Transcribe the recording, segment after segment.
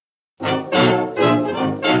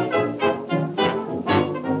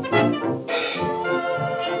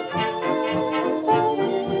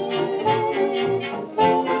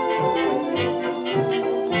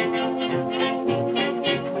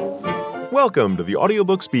Welcome to the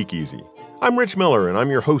Audiobook Speakeasy. I'm Rich Miller, and I'm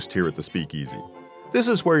your host here at the Speakeasy. This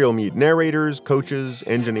is where you'll meet narrators, coaches,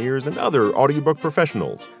 engineers, and other audiobook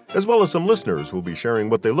professionals, as well as some listeners who will be sharing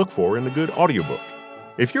what they look for in a good audiobook.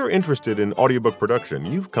 If you're interested in audiobook production,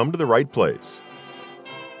 you've come to the right place.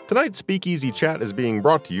 Tonight's Speakeasy Chat is being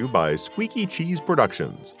brought to you by Squeaky Cheese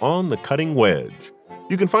Productions on the Cutting Wedge.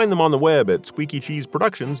 You can find them on the web at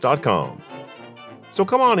squeakycheeseproductions.com. So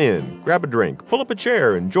come on in, grab a drink, pull up a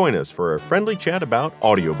chair, and join us for a friendly chat about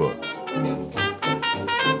audiobooks.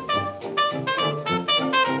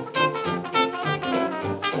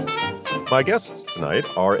 My guests tonight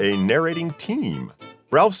are a narrating team.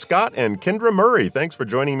 Ralph Scott and Kendra Murray, thanks for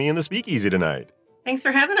joining me in the Speakeasy tonight. Thanks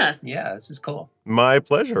for having us. Yeah, this is cool. My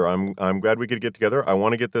pleasure. I'm glad we could get together. I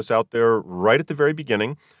want to get this out there right at the very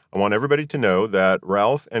beginning. I want everybody to know that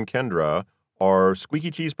Ralph and Kendra are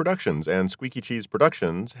Squeaky Cheese Productions, and Squeaky Cheese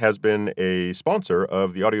Productions has been a sponsor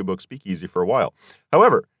of the audiobook Speakeasy for a while.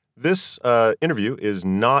 However, this interview is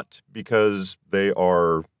not because they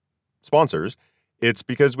are sponsors. It's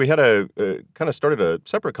because we had kind of started a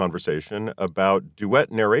separate conversation about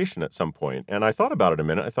duet narration at some point, and I thought about it a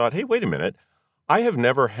minute. I thought, hey, wait a minute. I have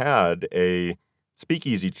never had a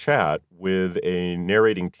Speakeasy chat with a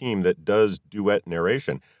narrating team that does duet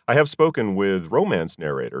narration. I have spoken with romance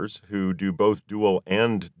narrators who do both dual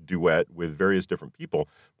and duet with various different people,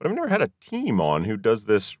 but I've never had a team on who does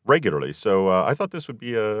this regularly. So I thought this would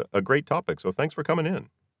be a great topic. So thanks for coming in.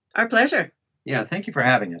 Our pleasure. Yeah, thank you for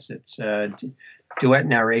having us. It's duet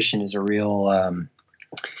narration is a real.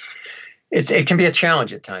 It can be a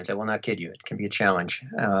challenge at times. I will not kid you. It can be a challenge.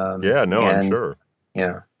 I'm sure.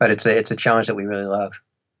 Yeah, but it's a challenge that we really love.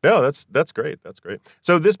 Yeah, that's great. That's great.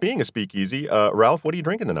 So this being a speakeasy, Ralph, what are you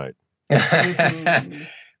drinking tonight? It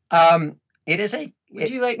is a. Would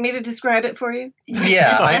you like me to describe it for you?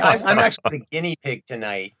 Yeah, I'm actually the guinea pig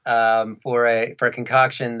tonight for a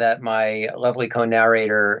concoction that my lovely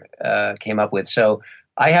co-narrator came up with. So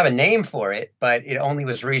I have a name for it, but it only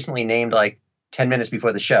was recently named like 10 minutes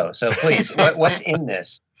before the show. So please, what's in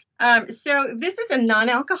this? So this is a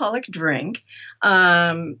non-alcoholic drink,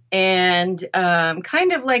 and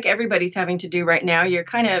kind of like everybody's having to do right now. You're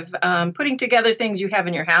kind of putting together things you have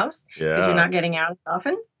in your house because you're not getting out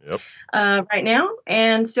often right now.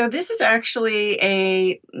 And so this is actually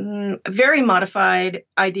a very modified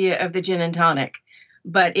idea of the gin and tonic,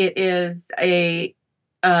 but it is a...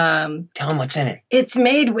 Tell them what's in it. It's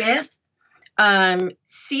made with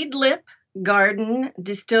Seedlip Garden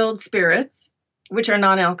distilled spirits, which are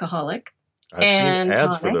non-alcoholic. I've seen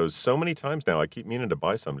ads for those so many times now. I keep meaning to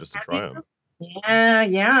buy some just to try them.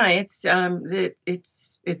 Yeah,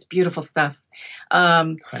 it's beautiful stuff.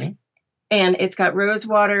 Honey? And it's got rose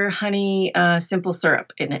water, honey, simple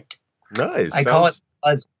syrup in it. Nice. I call it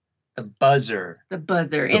the buzzer. The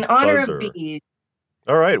buzzer, in honor of bees.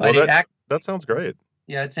 All right. Well, that sounds great.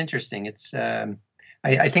 Yeah, it's interesting. It's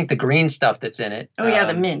I think the green stuff that's in it. Oh yeah,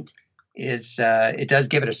 the mint is it does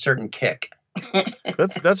give it a certain kick.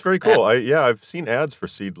 That's very cool. I've seen ads for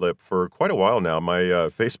Seedlip for quite a while now. My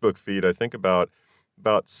Facebook feed, I think about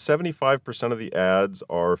 75% of the ads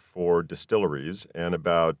are for distilleries, and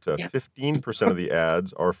about 15% of the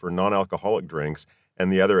ads are for non-alcoholic drinks,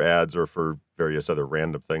 and the other ads are for various other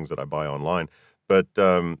random things that I buy online. But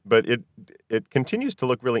it continues to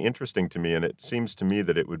look really interesting to me, and it seems to me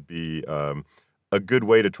that it would be a good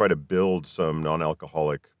way to try to build some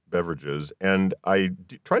non-alcoholic beverages. And I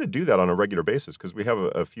try to do that on a regular basis because we have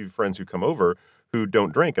a few friends who come over who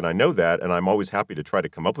don't drink, and I know that, and I'm always happy to try to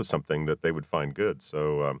come up with something that they would find good.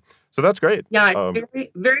 So that's great. Yeah,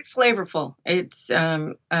 very, very flavorful. It's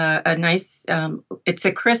a nice, it's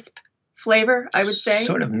a crisp flavor, I would say.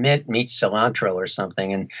 Sort of mint meets cilantro or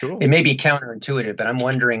something. And cool. It may be counterintuitive, but I'm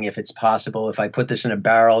wondering if it's possible if I put this in a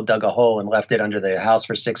barrel, dug a hole, and left it under the house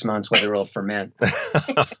for 6 months, whether it'll ferment.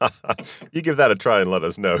 You give that a try and let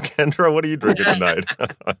us know. Kendra, what are you drinking tonight?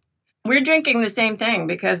 We're drinking the same thing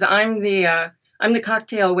because I'm the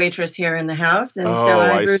cocktail waitress here in the house. And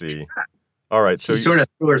I see. All right. So she sort of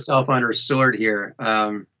threw herself on her sword here.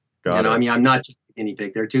 I'm not just a guinea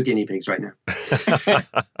pig. There are two guinea pigs right now.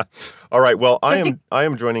 All right. Well, I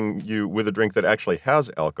am joining you with a drink that actually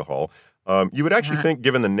has alcohol. You would actually think,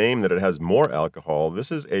 given the name, that it has more alcohol.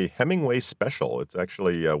 This is a Hemingway Special. It's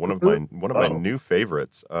actually one of my new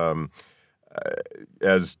favorites.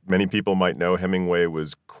 As many people might know, Hemingway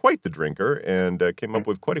was quite the drinker and came up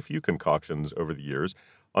with quite a few concoctions over the years.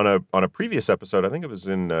 On a previous episode, I think it was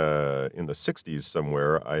in the 60s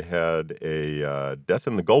somewhere, I had a Death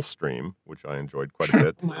in the Gulf Stream, which I enjoyed quite a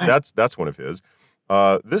bit. That's one of his.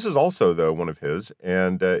 This is also, though, one of his,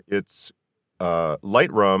 and it's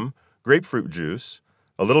light rum, grapefruit juice,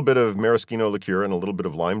 a little bit of maraschino liqueur and a little bit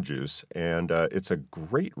of lime juice, and it's a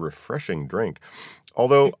great, refreshing drink.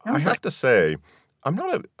 Although It I sounds have like to say, I'm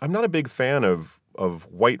not a big fan of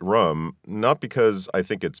white rum, not because I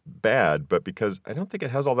think it's bad, but because I don't think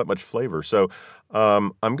it has all that much flavor. So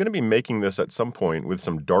I'm going to be making this at some point with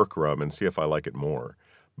some dark rum and see if I like it more.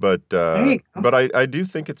 But there uh, you go. but I do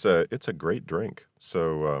think it's a great drink.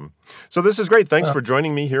 So this is great. Thanks Well, for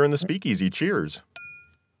joining me here in the Speakeasy. Cheers.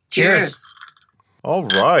 cheers. Cheers. All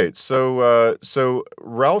right. So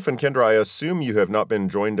Ralph and Kendra, I assume you have not been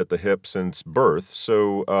joined at the hip since birth.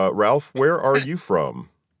 So Ralph, where are you from?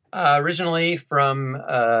 Originally from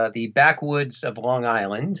the backwoods of Long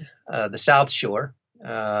Island, the South Shore,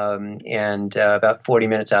 and about 40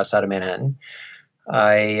 minutes outside of Manhattan.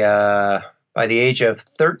 By the age of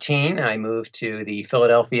 13, I moved to the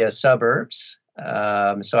Philadelphia suburbs.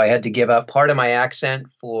 So I had to give up part of my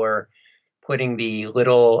accent for putting the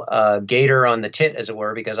little gator on the tit, as it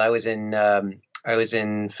were, because I was in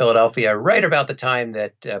Philadelphia right about the time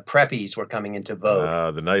that preppies were coming into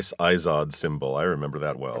vogue. The nice Izod symbol. I remember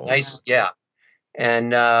that well. Nice, yeah.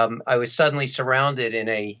 And I was suddenly surrounded in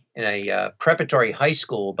a preparatory high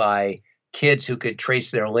school by kids who could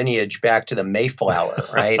trace their lineage back to the Mayflower.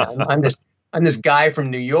 Right? I'm this guy from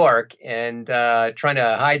New York and trying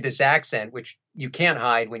to hide this accent, which you can't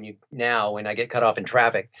hide when I get cut off in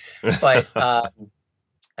traffic. But I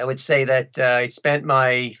would say that I spent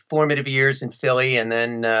my formative years in Philly and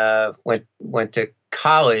then went to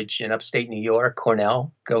college in upstate New York,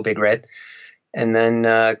 Cornell, go Big Red, and then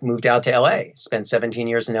moved out to LA. Spent 17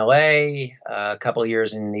 years in LA, a couple of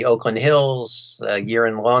years in the Oakland Hills, a year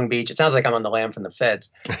in Long Beach. It sounds like I'm on the lam from the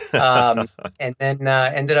feds. And then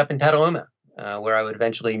ended up in Petaluma, where I would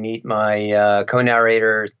eventually meet my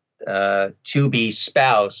co-narrator, to-be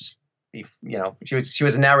spouse. She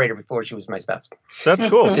was a narrator before she was my spouse. That's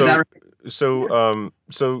cool. Is that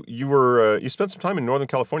So you spent some time in Northern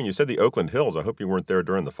California. You said the Oakland Hills. I hope you weren't there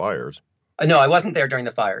during the fires. No, I wasn't there during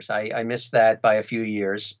the fires. I missed that by a few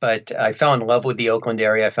years, but I fell in love with the Oakland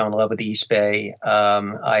area. I fell in love with the East Bay.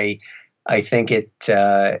 I think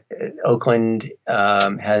Oakland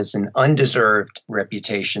has an undeserved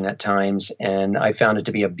reputation at times, and I found it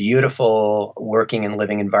to be a beautiful working and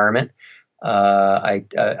living environment.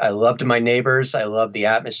 I loved my neighbors. I loved the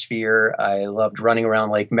atmosphere. I loved running around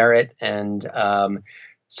Lake Merritt and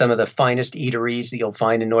some of the finest eateries that you'll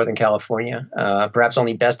find in Northern California, perhaps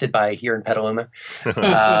only bested by here in Petaluma.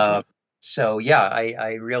 So yeah,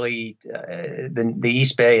 I really the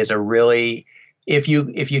East Bay is a really, if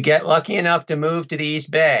you get lucky enough to move to the East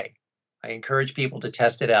Bay, I encourage people to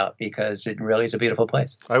test it out because it really is a beautiful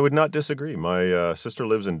place. I would not disagree. My sister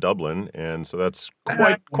lives in Dublin, and so that's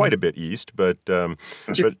quite a bit east. But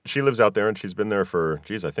she lives out there, and she's been there for,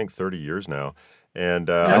 geez, I think 30 years now. And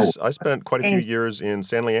I spent quite a few years in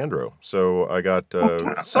San Leandro, so I got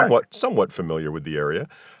somewhat familiar with the area.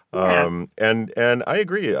 Yeah. And I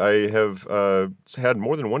agree. I have had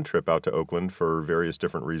more than one trip out to Oakland for various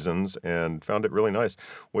different reasons and found it really nice.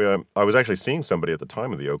 I was actually seeing somebody at the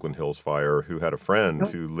time of the Oakland Hills fire who had a friend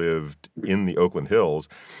who lived in the Oakland Hills,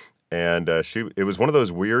 and it was one of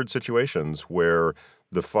those weird situations where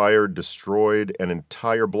the fire destroyed an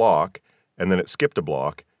entire block, and then it skipped a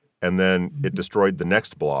block, and then it destroyed the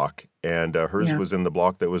next block, and hers Yeah. was in the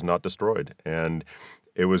block that was not destroyed. And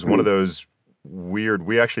it was one of those weird.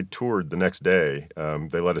 We actually toured the next day.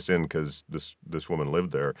 They let us in because this woman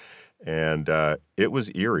lived there, and it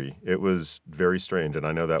was eerie. It was very strange, and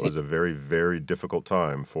I know that was a very, very difficult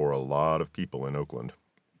time for a lot of people in Oakland.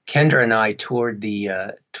 Kendra and I toured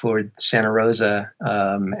Santa Rosa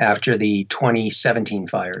after the 2017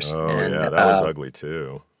 fires. Oh And yeah, that was ugly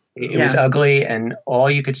too. it was ugly, and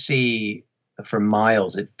all you could see for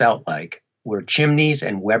miles, it felt like, were chimneys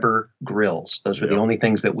and Weber grills. Those were the Yep. only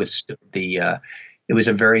things that withstood it was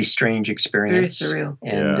a very strange Very experience. surreal.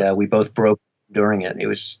 And Yeah. we both broke during it. It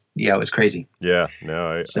was crazy. Yeah,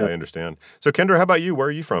 no, So I understand. So Kendra, how about you? Where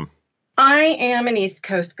are you from? I am an East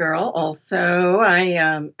Coast girl also.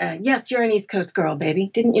 Yes, you're an East Coast girl, baby.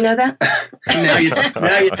 Didn't you know that? now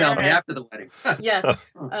you tell me after the wedding. Yes.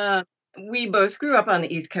 We both grew up on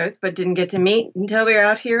the East Coast, but didn't get to meet until we were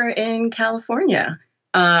out here in California.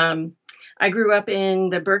 I grew up in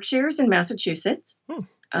the Berkshires in Massachusetts,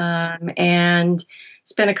 and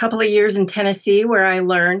spent a couple of years in Tennessee, where I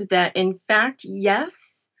learned that, in fact,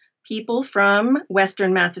 yes, people from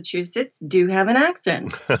Western Massachusetts do have an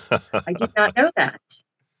accent. I did not know that.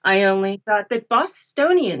 I only thought that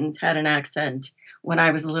Bostonians had an accent when I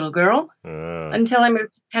was a little girl, until I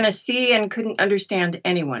moved to Tennessee and couldn't understand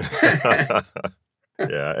anyone.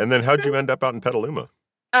 Yeah, and then how'd you end up out in Petaluma?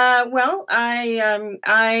 Well,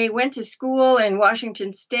 I went to school in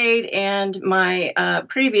Washington State, and my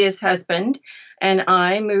previous husband and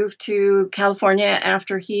I moved to California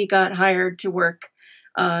after he got hired to work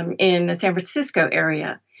in the San Francisco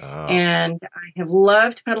area. Ah, And I have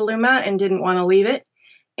loved Petaluma and didn't want to leave it.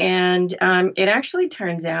 And it actually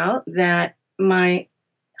turns out that my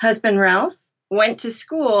husband Ralph went to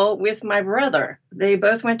school with my brother. They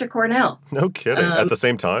both went to Cornell. no kidding. At Um, the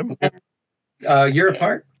same time? Year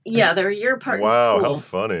apart? yeah, they're a year apart in Wow, how school.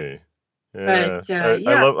 funny. But Yeah. I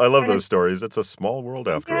yeah, love kind of those stories. It's a small world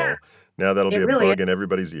after yeah, all. Now that'll be it a really bug in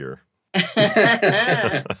everybody's ear. is.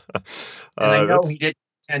 And I know That's he didn't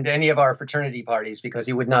attend any of our fraternity parties because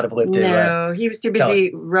he would not have lived to No, he was too tell it.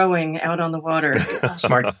 busy rowing out on the water.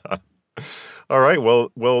 Smart. All right.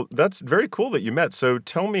 Well, that's very cool that you met. So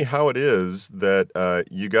tell me how it is that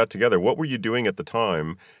you got together. What were you doing at the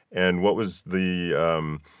time, and what was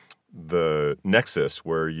the nexus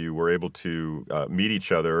where you were able to meet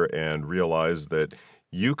each other and realize that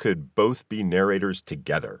you could both be narrators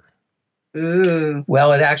together? Ooh.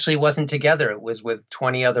 Well, it actually wasn't together. It was with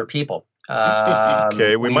 20 other people.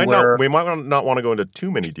 Okay, we We might were. not want to go into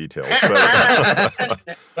too many details, but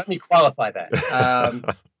Let me qualify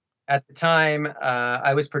that. At the time,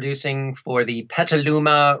 I was producing for the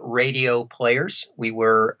Petaluma radio players. We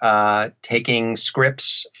were taking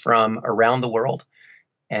scripts from around the world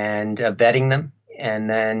and vetting them, and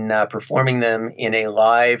then performing them in a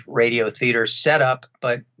live radio theater setup,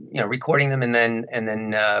 but recording them and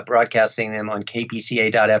then broadcasting them on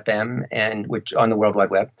KPCA.FM and which on the World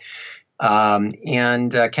Wide Web.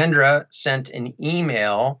 And Kendra sent an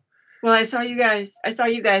email. Well, I saw you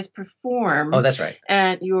guys perform. Oh, that's right.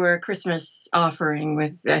 At your Christmas offering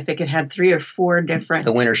with, I think it had 3 or 4 different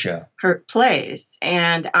The Winter Show. plays,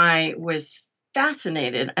 and I was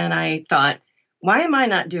fascinated, and I thought, why am I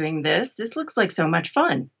not doing this? This looks like so much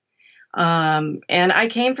fun. And I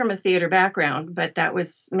came from a theater background, but that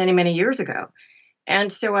was many, many years ago.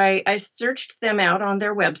 And so I searched them out on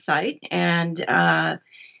their website, and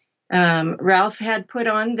Ralph had put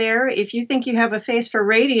on there, if you think you have a face for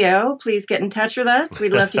radio, please get in touch with us.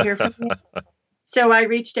 We'd love to hear from you. So I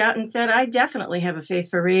reached out and said, I definitely have a face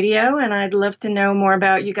for radio, and I'd love to know more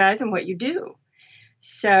about you guys and what you do.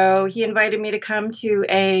 So he invited me to come to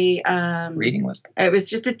a Reading was. It was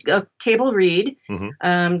just a table read,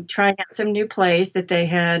 Mhm. trying out some new plays that they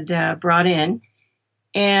had brought in.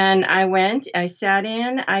 And I went, I sat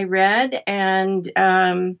in, I read, and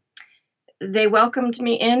they welcomed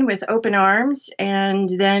me in with open arms. And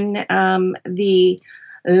then the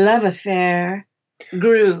love affair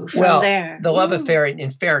grew from there. The love affair,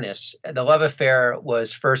 in fairness, the love affair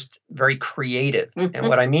was first very creative. And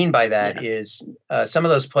what I mean by that is some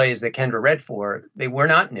of those plays that Kendra read for, they were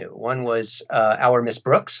not new. One was Our Miss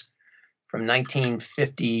Brooks from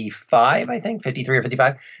 1955, I think, 53 or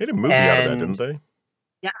 55. They had a movie out of that, didn't they?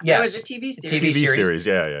 Yeah, Yes. it was a TV series. TV series. series.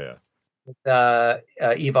 Yeah. With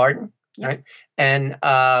Eve Arden, Yeah. right? And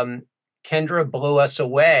Kendra blew us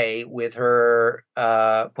away with her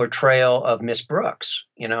portrayal of Miss Brooks,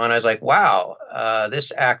 and I was like, wow,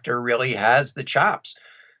 this actor really has the chops.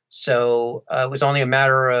 So it was only a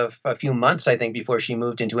matter of a few months, I think, before she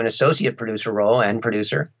moved into an associate producer role and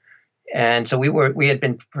producer. And so we had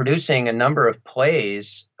been producing a number of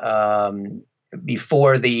plays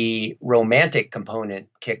before the romantic component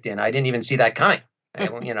kicked in. I didn't even see that coming. I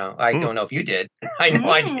don't know if you did. I know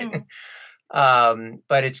I didn't.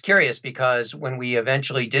 But it's curious because when we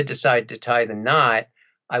eventually did decide to tie the knot,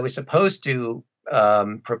 I was supposed to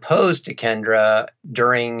propose to Kendra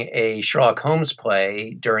during a Sherlock Holmes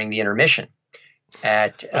play during the intermission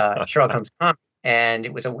at Sherlock Holmes Comedy. And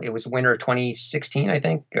it was winter of 2016, I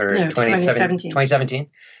think, or 2017.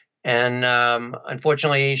 And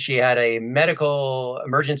unfortunately, she had a medical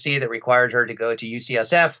emergency that required her to go to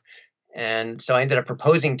UCSF. And so I ended up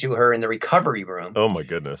proposing to her in the recovery room. Oh, my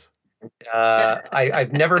goodness.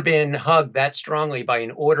 I've never been hugged that strongly by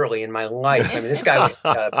an orderly in my life. I mean, this guy was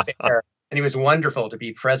fair, and he was wonderful to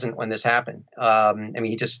be present when this happened.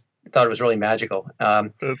 He just thought it was really magical.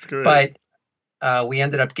 That's great. But we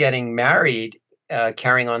ended up getting married,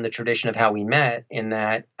 carrying on the tradition of how we met, in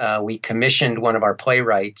that we commissioned one of our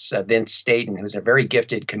playwrights, Vince Staten, who's a very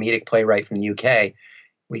gifted comedic playwright from the UK.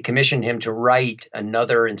 We commissioned him to write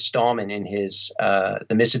another installment in his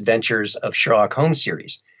The Misadventures of Sherlock Holmes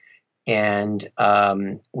series. And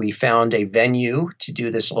we found a venue to do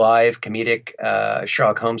this live comedic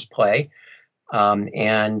Sherlock Holmes play.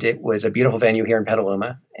 And it was a beautiful venue here in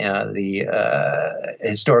Petaluma, the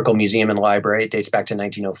Historical Museum and Library. It dates back to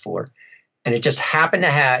 1904. And it just happened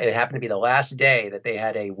to be the last day that they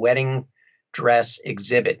had a wedding dress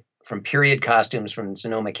exhibit from period costumes from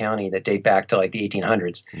Sonoma County that date back to like the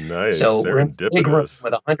 1800s. Nice, So we're in this big room serendipitous.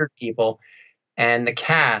 with 100 people, and the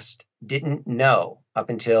cast didn't know up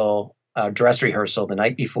until dress rehearsal the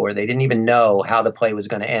night before. They didn't even know how the play was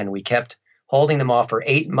going to end. We kept holding them off for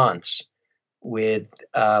 8 months with,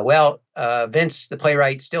 Vince, the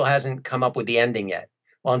playwright, still hasn't come up with the ending yet.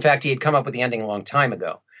 Well, in fact, he had come up with the ending a long time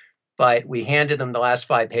ago. But we handed them the last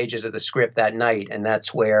 5 pages of the script that night, and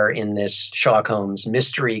that's where, in this Sherlock Holmes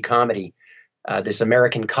mystery comedy, this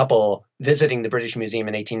American couple visiting the British Museum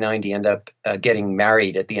in 1890 end up getting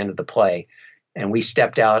married at the end of the play. And we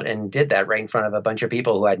stepped out and did that right in front of a bunch of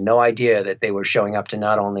people who had no idea that they were showing up to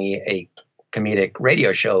not only a comedic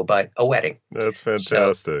radio show, but a wedding. That's So,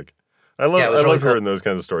 fantastic. yeah, it I was really love cool. hearing those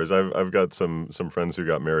kinds of stories. I've got some friends who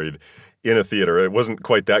got married in a theater. It wasn't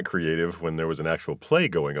quite that creative when there was an actual play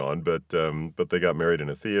going on, but they got married in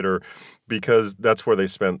a theater because that's where they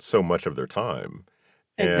spent so much of their time.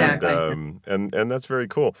 And Exactly. and that's very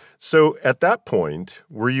cool. So at that point,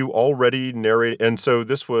 were you already narrating? And so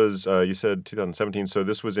this was you said 2017. So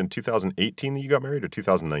this was in 2018 that you got married, or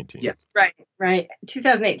 2019? Yes. Right.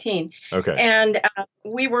 2018. Okay. And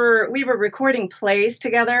we were recording plays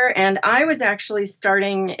together, and I was actually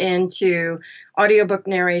starting into audiobook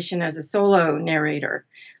narration as a solo narrator.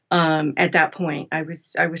 At that point, I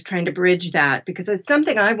was trying to bridge that because it's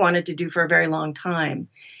something I wanted to do for a very long time.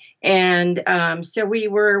 And so we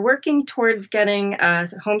were working towards getting a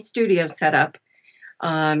home studio set up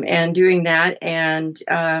and doing that. And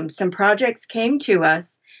some projects came to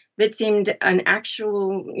us that seemed an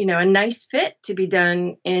actual, a nice fit to be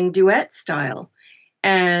done in duet style.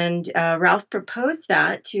 And Ralph proposed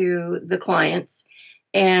that to the clients,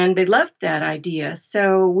 and they loved that idea.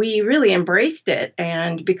 So we really embraced it.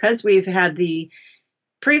 And because we've had the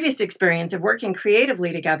previous experience of working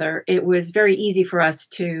creatively together, it was very easy for us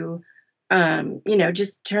to,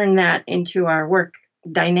 just turn that into our work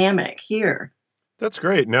dynamic here. That's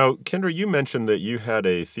great. Now, Kendra, you mentioned that you had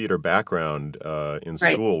a theater background in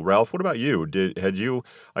Right. school. Ralph, what about you? Had you?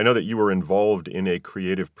 I know that you were involved in a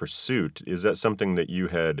creative pursuit. Is that something that you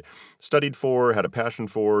had studied for, had a passion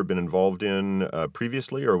for, been involved in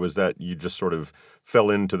previously, or was that you just sort of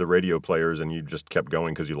fell into the radio players and you just kept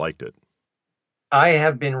going because you liked it? I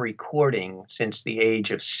have been recording since the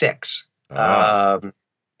age of 6. Ah,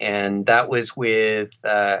 And that was with,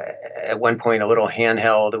 at one point, a little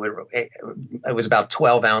handheld. It was about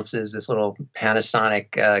 12 ounces, this little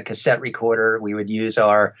Panasonic cassette recorder. We would use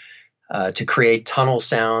to create tunnel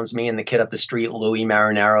sounds. Me and the kid up the street, Louis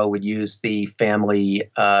Marinaro, would use the family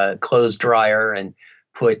clothes dryer and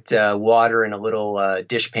put water in a little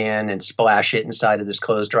dishpan and splash it inside of this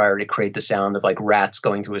clothes dryer to create the sound of like rats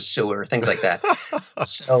going through a sewer, things like that.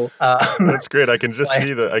 So, that's great. I can just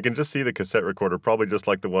but- see the cassette recorder, probably just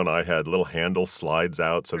like the one I had. Little handle slides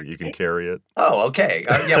out so that you can carry it. Oh, okay.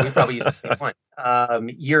 Yeah, we probably used the same one.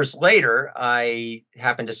 Years later, I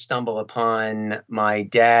happened to stumble upon my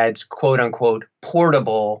dad's quote unquote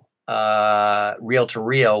portable reel to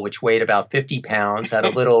reel, which weighed about 50 pounds, had a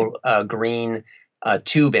little green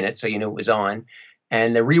tube in it so you knew it was on.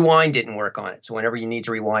 And the rewind didn't work on it. So whenever you need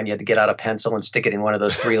to rewind, you had to get out a pencil and stick it in one of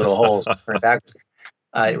those 3 little holes and turn it back.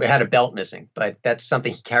 It had a belt missing, but that's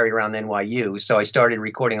something he carried around NYU. So I started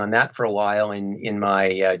recording on that for a while in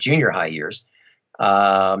my junior high years.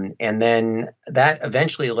 And then that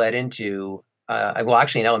eventually led into,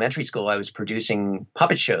 actually in elementary school, I was producing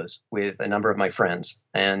puppet shows with a number of my friends.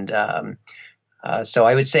 And so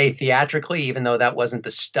I would say theatrically, even though that wasn't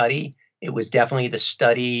the study, it was definitely the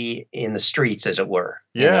study in the streets, as it were.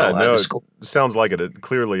 Yeah, no, The it school. sounds like it.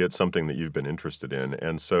 Clearly, it's something that you've been interested in.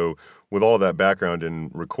 And so, with all that background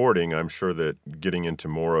in recording, I'm sure that getting into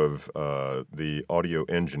more of the audio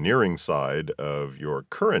engineering side of your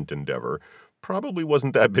current endeavor probably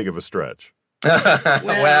wasn't that big of a stretch.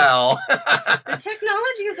 Well, The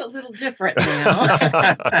technology is a little different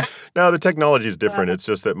now. No, the technology is different. It's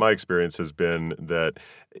just that my experience has been that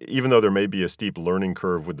even though there may be a steep learning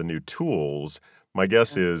curve with the new tools, my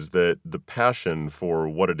guess is that the passion for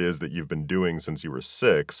what it is that you've been doing since you were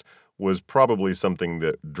 6 was probably something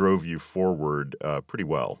that drove you forward pretty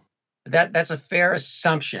well. that's a fair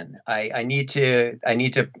assumption. I need to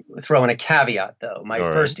throw in a caveat though. My All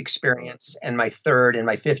right. first experience and my third and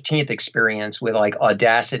my 15th experience with like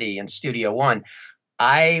Audacity and Studio One,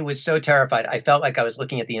 I was so terrified. I felt like I was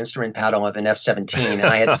looking at the instrument panel of an F-17, and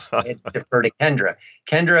I had to defer to Kendra.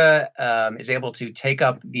 Kendra is able to take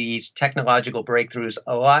up these technological breakthroughs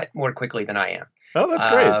a lot more quickly than I am. Oh,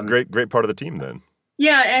 that's great. Great part of the team then.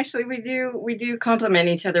 Yeah, actually, we do complement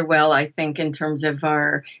each other well, I think, in terms of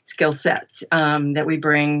our skill sets that we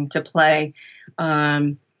bring to play.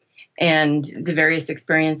 and the various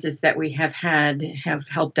experiences that we have had have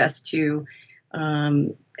helped us to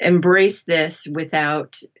embrace this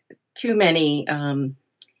without too many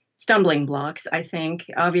stumbling blocks. I think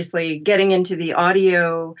obviously getting into the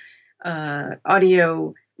audio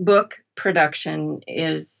book production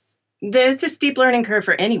there's a steep learning curve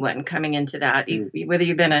for anyone coming into that, whether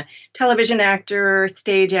you've been a television actor,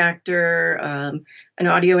 stage actor, an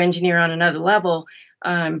audio engineer on another level.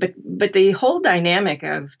 But the whole dynamic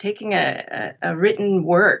of taking a written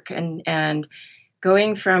work and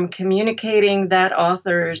going from communicating that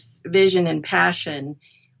author's vision and passion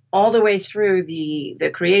all the way through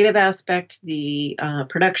the creative aspect, the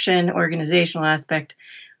production, organizational aspect,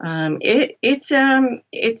 it's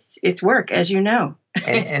work, as you know.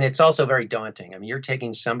 And it's also very daunting. I mean, you're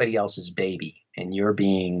taking somebody else's baby and you're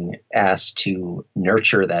being asked to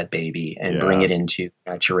nurture that baby and bring it into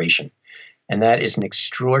maturation. And that is an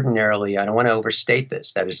extraordinarily, I don't want to overstate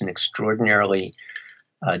this, that is an extraordinarily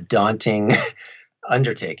daunting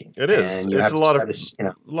undertaking. It is. And it's a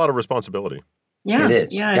lot of responsibility. Yeah, it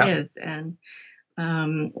is. Yeah, it is. And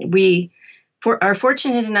we are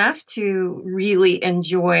fortunate enough to really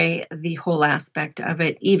enjoy the whole aspect of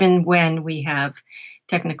it, even when we have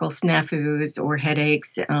technical snafus or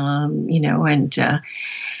headaches, and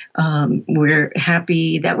we're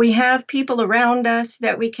happy that we have people around us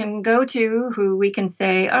that we can go to who we can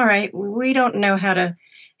say, all right, we don't know how to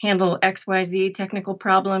handle XYZ technical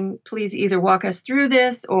problem. Please either walk us through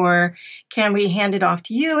this or can we hand it off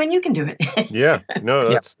to you and you can do it. Yeah, no,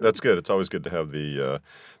 that's good. It's always good to have the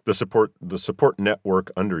support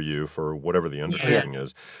network under you for whatever the undertaking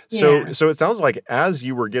is. So it sounds like as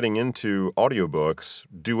you were getting into audiobooks,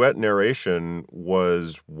 duet narration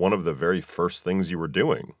was one of the very first things you were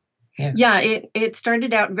doing. Yeah, it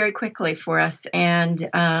started out very quickly for us, and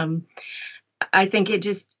I think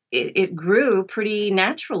it grew pretty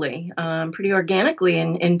naturally, pretty organically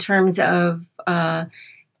in terms of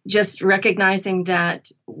just recognizing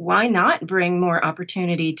that why not bring more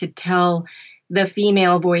opportunity to tell the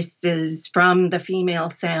female voices from the female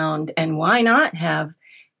sound, and why not have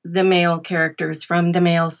the male characters from the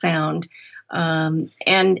male sound. And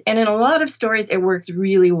in a lot of stories, it works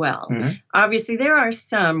really well. Mm-hmm. Obviously, there are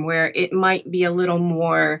some where it might be a little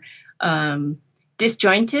more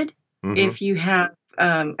disjointed. Mm-hmm. If you have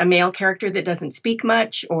a male character that doesn't speak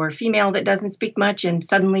much or a female that doesn't speak much, and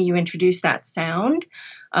suddenly you introduce that sound,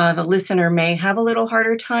 the listener may have a little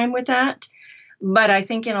harder time with that. But I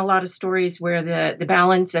think in a lot of stories where the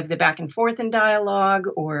balance of the back and forth in dialogue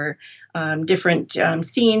or different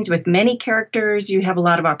scenes with many characters, you have a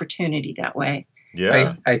lot of opportunity that way.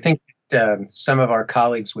 Yeah, I think some of our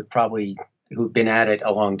colleagues who've been at it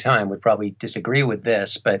a long time would probably disagree with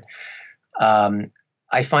this, but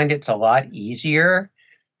I find it's a lot easier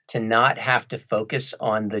to not have to focus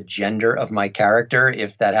on the gender of my character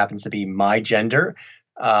if that happens to be my gender.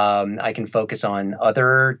 I can focus on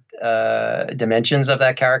other dimensions of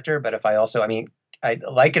that character. But if I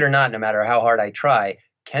like it or not, no matter how hard I try,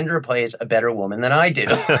 Kendra plays a better woman than I do.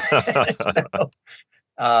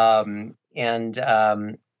 And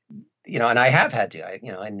I have had to,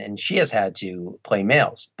 and she has had to play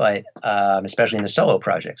males, but especially in the solo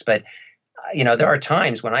projects. But there are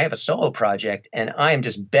times when I have a solo project and I am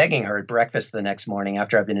just begging her at breakfast the next morning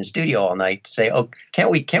after I've been in studio all night to say, "Oh, can't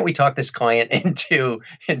we talk this client into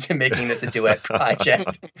making this a duet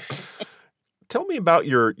project?" Tell me about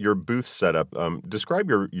your booth setup. Describe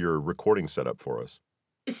your recording setup for us.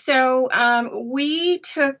 So we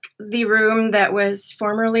took the room that was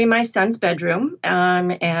formerly my son's bedroom,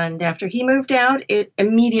 and after he moved out, it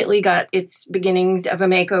immediately got its beginnings of a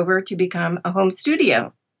makeover to become a home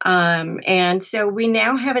studio. And so we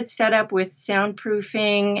now have it set up with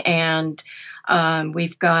soundproofing, and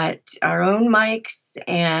we've got our own mics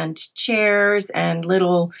and chairs and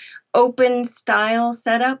little open style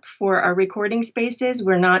setup for our recording spaces.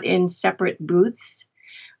 We're not in separate booths,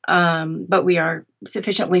 but we are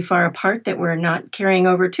sufficiently far apart that we're not carrying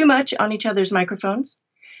over too much on each other's microphones,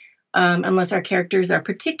 unless our characters are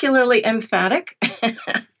particularly emphatic.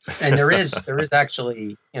 And there is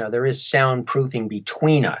actually, there is soundproofing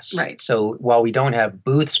between us. Right. So while we don't have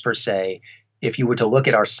booths per se, if you were to look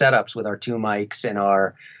at our setups with our two mics and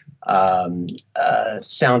our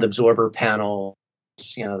sound absorber panel,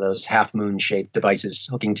 those half moon shaped devices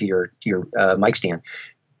hooking to your mic stand,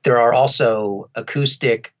 there are also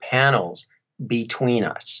acoustic panels between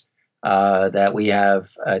us that we have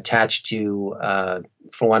attached to,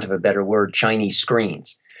 for want of a better word, Chinese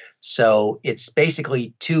screens. So it's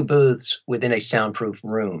basically two booths within a soundproof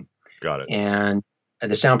room. Got it. And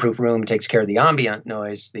the soundproof room takes care of the ambient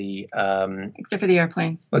noise. Except for the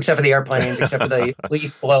airplanes. Except for the airplanes, except for the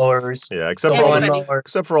leaf blowers. Yeah, except for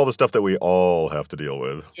all the stuff that we all have to deal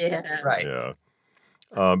with. Yeah. Right. Yeah.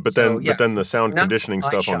 But So, then the sound not conditioning my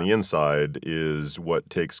stuff on shop. the inside is what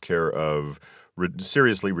takes care of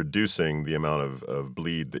seriously reducing the amount of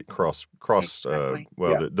bleed that Exactly.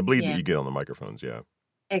 the bleed that Yeah. you get on the microphones. Yeah.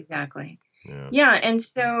 Exactly. Yeah. Yeah, and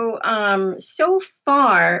so so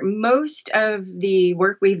far, most of the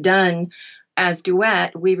work we've done as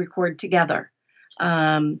duet, we record together.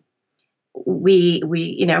 Um, we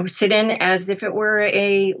sit in as if it were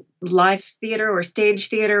a live theater or stage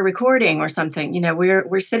theater recording or something.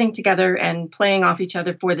 We're sitting together and playing off each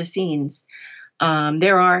other for the scenes.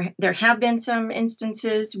 There have been some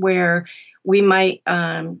instances where we might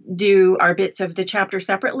do our bits of the chapter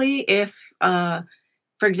separately if.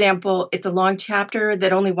 For example, it's a long chapter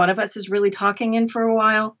that only one of us is really talking in for a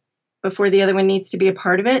while before the other one needs to be a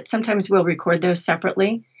part of it. Sometimes we'll record those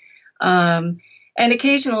separately. And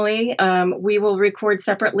occasionally we will record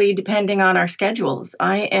separately depending on our schedules.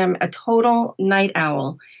 I am a total night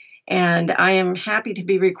owl, and I am happy to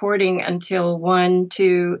be recording until 1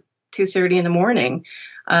 to 2:30 in the morning.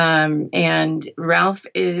 And Ralph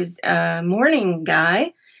is a morning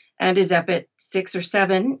guy and is up at 6 or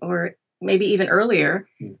 7 or maybe even earlier.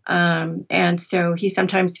 And so he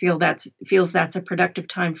sometimes feels that's a productive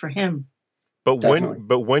time for him. But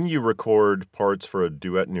Definitely. when you record parts for a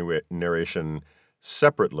duet narration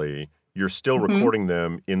separately, you're still Mhm. recording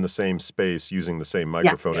them in the same space using the same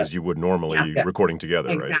microphone as you would normally Yeah. recording together,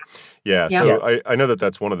 right? Exactly. Yeah, Yeah. so Yes. I know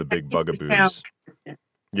that's one of the That big keeps the sound bugaboos. consistent.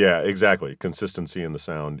 Yeah, exactly. Consistency in the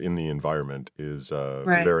sound in the environment is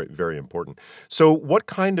Right. very, very important. So, what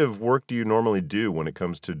kind of work do you normally do when it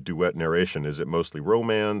comes to duet narration? Is it mostly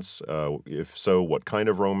romance? If so, what kind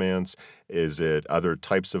of romance? Is it other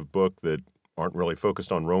types of book that aren't really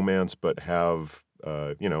focused on romance but have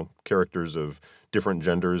characters of different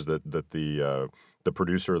genders that the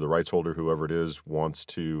producer, the rights holder, whoever it is, wants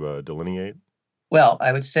to delineate? Well,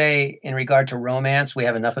 I would say in regard to romance, we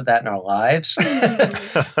have enough of that in our lives.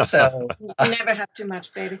 So, You never have too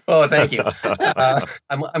much, baby. oh, thank you.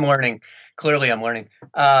 I'm learning. Clearly, I'm learning.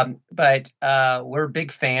 But we're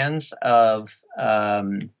big fans of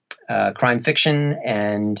crime fiction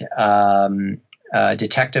and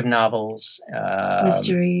detective novels,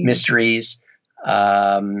 mysteries,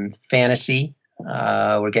 fantasy.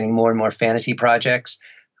 We're getting more and more fantasy projects.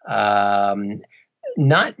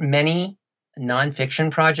 Not many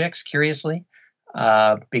nonfiction projects, curiously,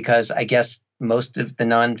 because I guess most of the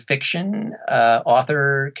nonfiction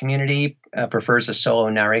author community prefers a solo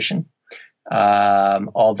narration.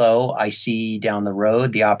 Although I see down the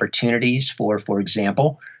road the opportunities for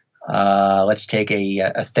example, let's take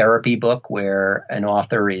a therapy book where an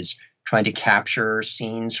author is trying to capture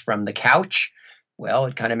scenes from the couch. Well,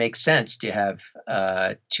 it kind of makes sense to have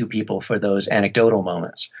two people for those anecdotal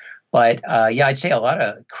moments. But yeah, I'd say a lot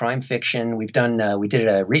of crime fiction. We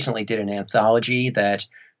recently did an anthology that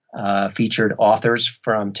featured 10 authors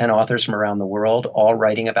from around the world, all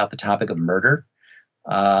writing about the topic of murder.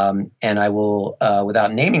 And I will,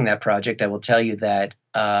 without naming that project, I will tell you that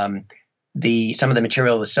some of the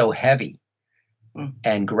material was so heavy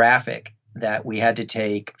and graphic that we had to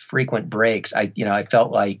take frequent breaks. I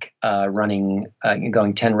felt like going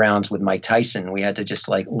 10 rounds with Mike Tyson. We had to just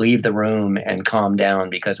leave the room and calm down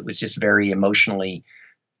because it was just very emotionally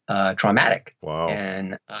traumatic. Wow.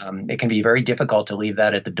 And it can be very difficult to leave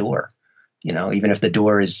that at the door, even if the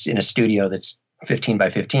door is in a studio that's 15 by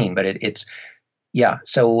 15, but it's, yeah.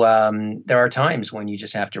 So there are times when you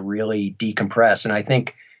just have to really decompress. And I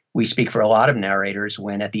think we speak for a lot of narrators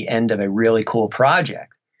when at the end of a really cool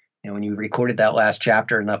project, when you recorded that last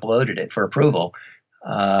chapter and uploaded it for approval,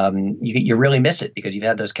 you really miss it because you've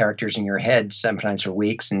had those characters in your head sometimes for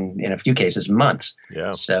weeks and in a few cases months.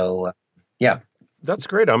 Yeah. So, yeah. That's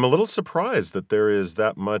great. I'm a little surprised that there is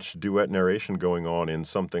that much duet narration going on in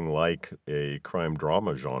something like a crime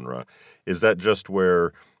drama genre. Is that just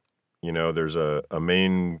where, there's a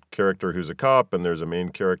main character who's a cop and there's a main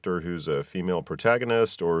character who's a female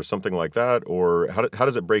protagonist or something like that? Or how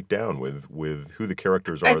does it break down with who the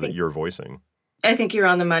characters are that you're voicing? I think you're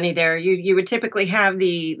on the money there. You would typically have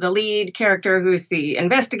the lead character who's the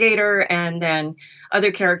investigator, and then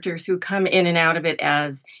other characters who come in and out of it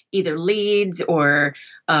as either leads or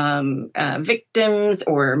victims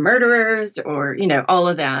or murderers or all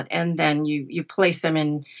of that, and then you place them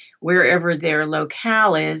in wherever their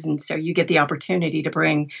locale is, and so you get the opportunity to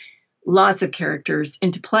bring lots of characters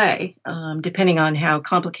into play, depending on how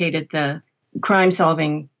complicated the crime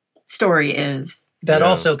solving story is. That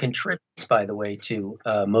also contributes, by the way, to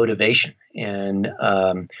motivation. And,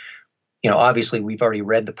 obviously we've already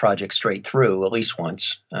read the project straight through at least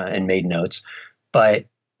once and made notes. But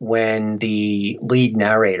when the lead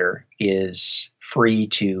narrator is free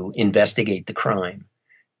to investigate the crime,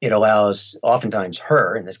 it allows oftentimes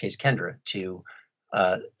her, in this case Kendra, to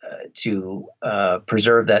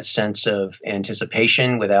preserve that sense of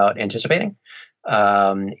anticipation without anticipating.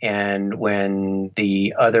 And when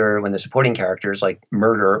the supporting characters like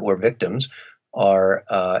murder or victims are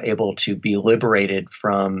able to be liberated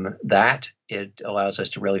from that, it allows us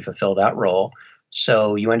to really fulfill that role.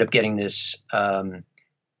 So you end up getting this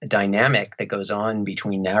dynamic that goes on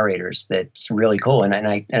between narrators that's really cool. And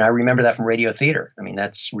I remember that from radio theater. I mean,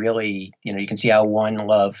 that's really, you can see how one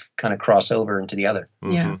love kind of cross over into the other.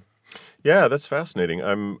 Mm-hmm. Yeah. Yeah, that's fascinating.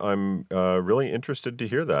 I'm really interested to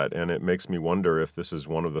hear that, and it makes me wonder if this is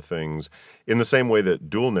one of the things, in the same way that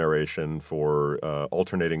dual narration for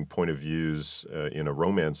alternating point of views in a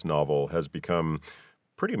romance novel has become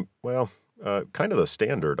pretty well. Kind of the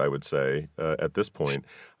standard, I would say, at this point.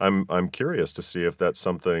 I'm curious to see if that's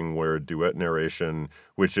something where duet narration,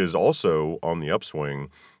 which is also on the upswing,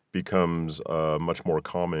 becomes much more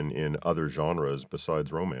common in other genres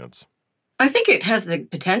besides romance. I think it has the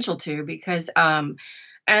potential to, because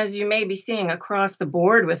as you may be seeing across the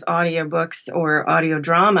board with audiobooks or audio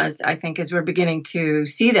dramas, I think as we're beginning to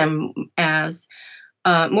see them as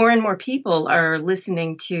more and more people are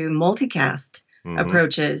listening to multicast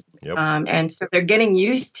approaches. Yep. And so they're getting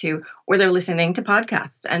used to, or they're listening to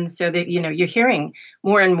podcasts. And so that, you're hearing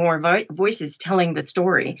more and more voices telling the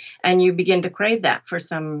story, and you begin to crave that for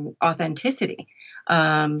some authenticity.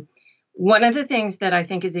 One of the things that I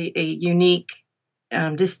think is a unique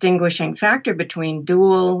distinguishing factor between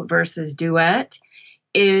dual versus duet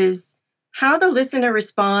is how the listener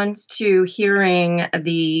responds to hearing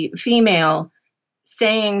the female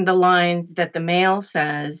saying the lines that the male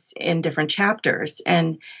says in different chapters,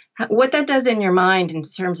 and what that does in your mind in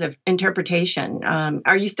terms of interpretation.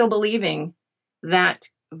 Are you still believing that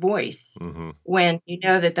voice when you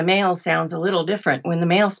know that the male sounds a little different when the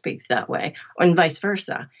male speaks that way, and vice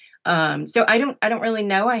versa? So I don't really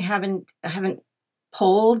know. I haven't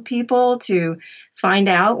polled people to find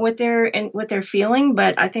out what they're feeling,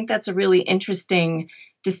 but I think that's a really interesting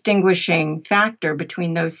distinguishing factor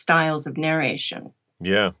between those styles of narration.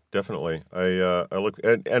 Yeah, definitely. I look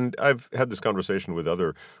and I've had this conversation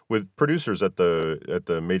with producers at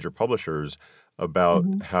the major publishers about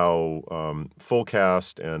how full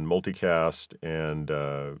cast and multicast and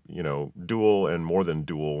dual and more than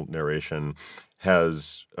dual narration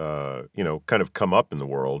has kind of come up in the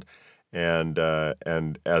world. And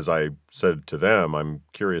as I said to them, I'm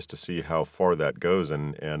curious to see how far that goes,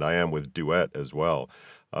 and I am with duet as well.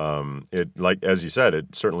 Like as you said,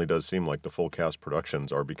 it certainly does seem like the full cast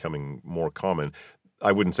productions are becoming more common.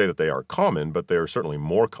 I wouldn't say that they are common, but they are certainly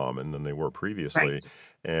more common than they were previously. Right.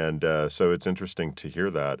 And so it's interesting to hear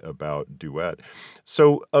that about duet.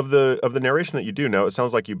 So of the narration that you do now, it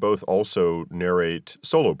sounds like you both also narrate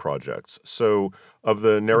solo projects. So of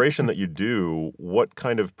the narration that you do, what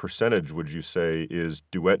kind of percentage would you say is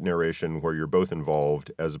duet narration where you're both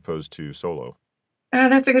involved as opposed to solo?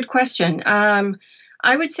 That's a good question.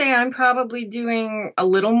 I would say I'm probably doing a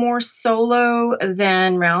little more solo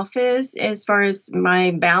than Ralph is as far as my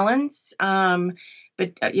balance.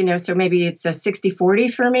 But so maybe it's a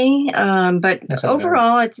 60-40 for me. But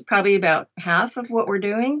overall, it's probably about half of what we're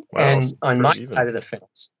doing. Wow, and on my even. side of the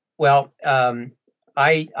fence, well,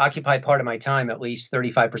 I occupy part of my time, at least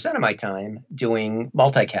 35% of my time, doing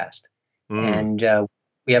multicast. And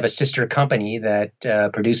we have a sister company that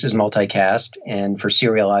produces multicast and for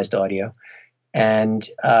serialized audio. And,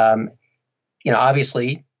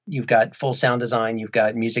 obviously you've got full sound design, you've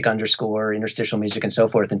got music underscore, interstitial music and so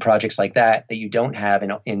forth, and projects like that you don't have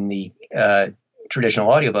in the traditional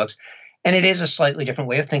audiobooks. And it is a slightly different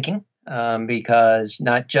way of thinking because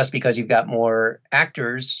not just because you've got more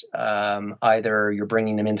actors, either you're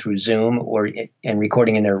bringing them in through Zoom and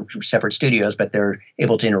recording in their separate studios, but they're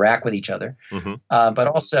able to interact with each other. But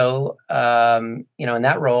also, in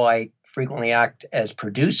that role, I frequently act as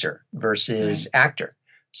producer versus actor.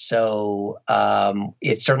 So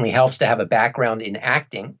it certainly helps to have a background in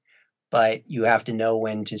acting, but you have to know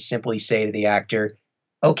when to simply say to the actor,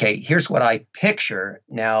 okay, here's what I picture.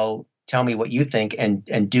 Now tell me what you think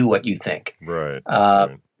and do what you think. Right.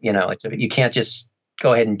 You can't just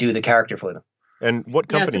go ahead and do the character for them. And what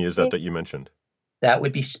company is that you mentioned? That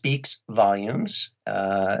would be Speaks Volumes,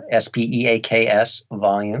 SPEAKS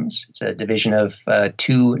Volumes. It's a division of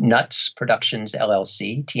Two Nuts Productions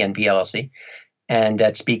LLC, TNP LLC. And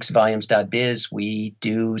at speaksvolumes.biz, we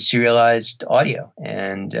do serialized audio.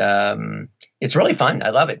 And it's really fun. I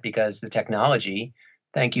love it because the technology,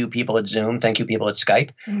 thank you people at Zoom, thank you people at Skype,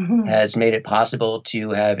 has made it possible to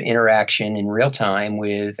have interaction in real time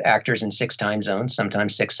with actors in 6 time zones,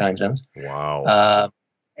 sometimes 6 time zones. Wow.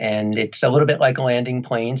 And it's a little bit like landing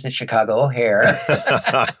planes at Chicago O'Hare.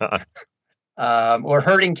 Or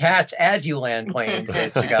herding cats as you land planes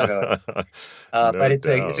at Chicago. But it's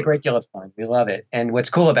a great deal of fun. We love it. And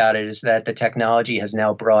what's cool about it is that the technology has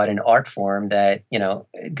now brought an art form that,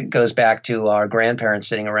 goes back to our grandparents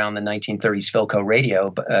sitting around the 1930s Philco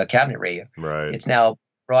radio, cabinet radio. Right. It's now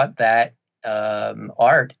brought that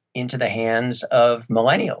art into the hands of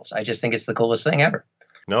millennials. I just think it's the coolest thing ever.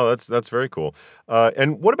 No, that's very cool.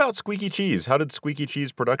 And what about Squeaky Cheese? How did Squeaky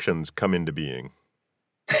Cheese Productions come into being?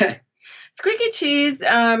 Squeaky Cheese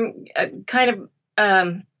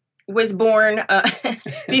was born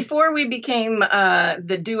before we became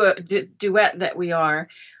the duet that we are.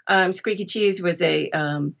 Squeaky Cheese was a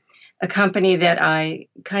company that I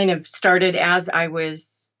kind of started as I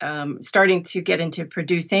was starting to get into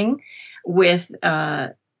producing with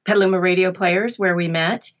Petaluma radio players, where we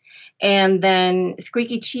met. And then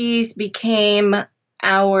Squeaky Cheese became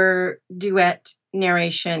our duet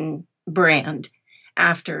narration brand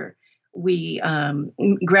after we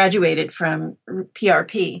graduated from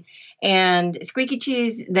PRP. And Squeaky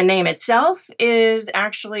Cheese, the name itself, is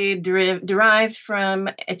actually derived from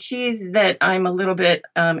a cheese that I'm a little bit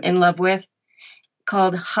in love with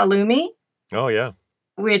called halloumi. Oh, yeah.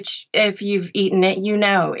 Which, if you've eaten it,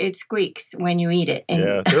 it squeaks when you eat it. And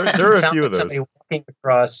yeah, there are a few of those. Somebody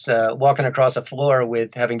walking across a floor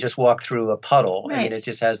with having just walked through a puddle. Right. I mean, it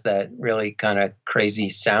just has that really kind of crazy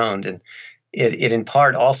sound. And it in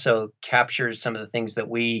part also captures some of the things that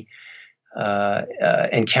we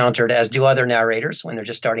encountered, as do other narrators when they're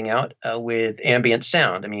just starting out, with ambient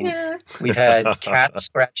sound. I mean, yes. We've had cats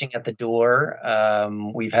scratching at the door.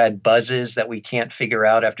 We've had buzzes that we can't figure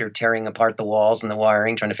out after tearing apart the walls and the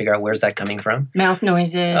wiring, trying to figure out where's that coming from. Mouth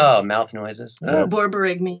noises. Oh, mouth noises. Oh,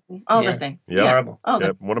 borborygmi. All the things. Yeah. Horrible.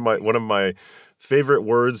 Yeah. One of my favorite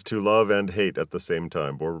words to love and hate at the same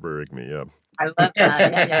time. Borborygmi. Yeah. I love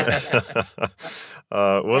that.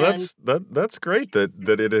 Yeah. Well, that's great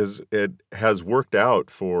that it has worked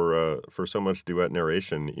out for so much duet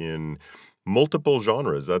narration in multiple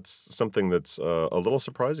genres. That's something that's a little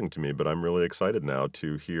surprising to me, but I'm really excited now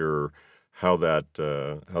to hear how that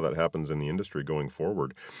happens in the industry going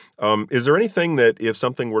forward. Is there anything that if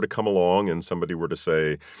something were to come along and somebody were to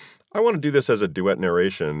say, "I want to do this as a duet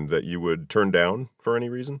narration," that you would turn down for any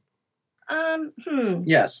reason?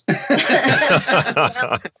 Yes.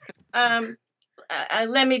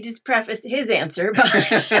 Let me just preface his answer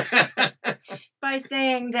by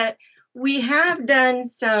saying that we have done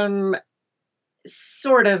some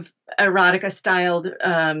sort of erotica-styled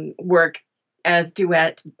work as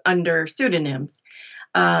duet under pseudonyms.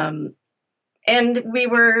 And we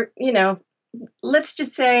were, let's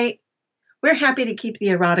just say we're happy to keep the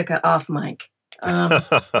erotica off mic. I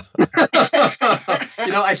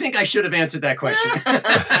think I should have answered that question.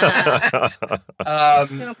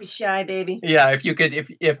 Don't be shy, baby. Yeah, if you could,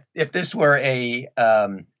 if this were a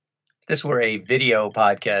video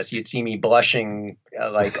podcast, you'd see me blushing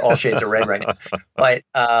like all shades of red right now. But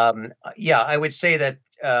I would say that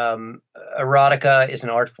erotica is an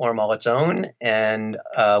art form all its own, and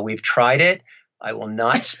we've tried it. I will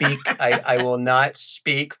not speak. I will not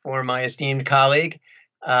speak for my esteemed colleague.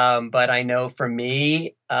 But I know for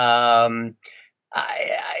me,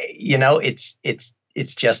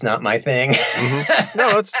 it's just not my thing. Mm-hmm.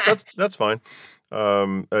 No, that's fine.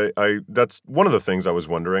 That's one of the things I was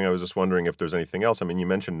wondering. I was just wondering if there's anything else. I mean, you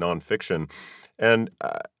mentioned nonfiction, and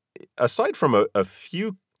aside from a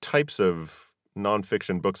few types of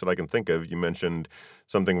nonfiction books that I can think of, you mentioned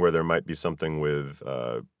something where there might be something with,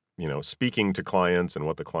 speaking to clients and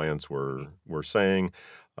what the clients were saying.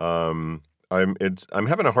 I'm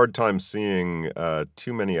having a hard time seeing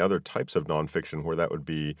too many other types of nonfiction where that would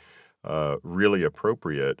be really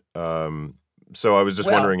appropriate. So I was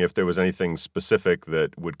just wondering if there was anything specific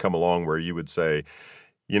that would come along where you would say,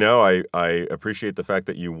 I appreciate the fact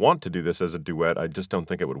that you want to do this as a duet. I just don't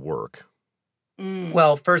think it would work.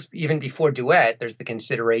 Well, first, even before duet, there's the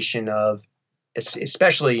consideration of,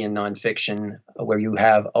 especially in nonfiction, where you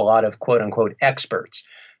have a lot of quote unquote experts.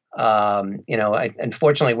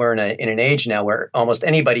 Unfortunately, we're in an age now where almost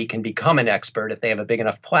anybody can become an expert if they have a big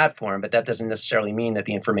enough platform, but that doesn't necessarily mean that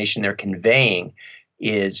the information they're conveying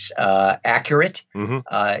is accurate,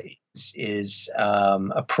 Mm-hmm. is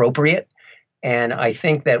appropriate. And I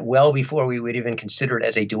think that well before we would even consider it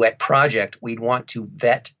as a duet project, we'd want to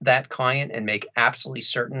vet that client and make absolutely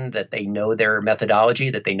certain that they know their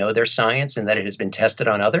methodology, that they know their science, and that it has been tested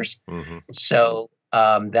on others. Mm-hmm. So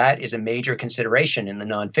that is a major consideration in the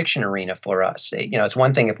nonfiction arena for us. It's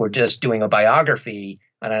one thing if we're just doing a biography,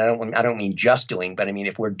 and I don't mean just doing, but I mean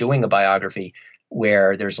if we're doing a biography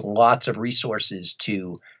where there's lots of resources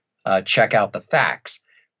to check out the facts.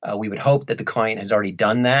 We would hope that the client has already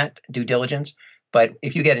done that due diligence. But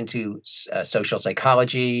if you get into social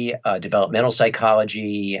psychology, developmental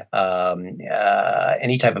psychology,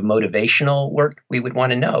 any type of motivational work, we would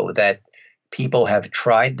want to know that people have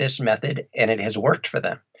tried this method and it has worked for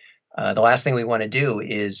them. The last thing we want to do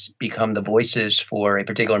is become the voices for a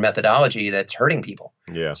particular methodology that's hurting people.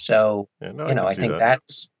 Yeah. So, Yeah, no, I can I see think that.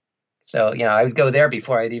 that's, so, I would go there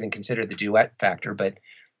before I'd even consider the duet factor. But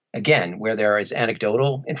again, where there is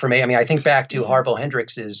anecdotal information. I mean, I think back to Harville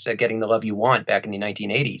Hendrix's Getting the Love You Want back in the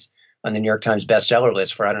 1980s on the New York Times bestseller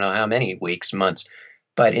list for I don't know how many weeks, months.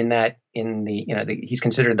 But he's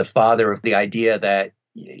considered the father of the idea that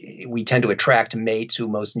we tend to attract mates who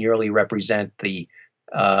most nearly represent the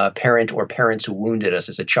parent or parents who wounded us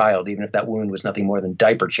as a child, even if that wound was nothing more than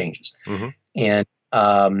diaper changes. Mm-hmm.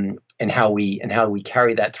 And how we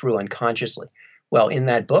carry that through unconsciously. Well, in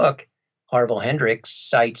that book, Harville Hendrix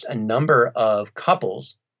cites a number of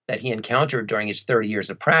couples that he encountered during his 30 years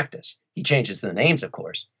of practice. He changes the names, of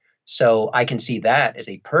course. So I can see that as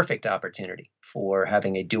a perfect opportunity for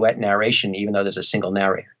having a duet narration, even though there's a single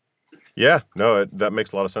narrator. Yeah, no, that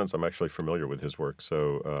makes a lot of sense. I'm actually familiar with his work,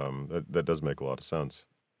 so that does make a lot of sense.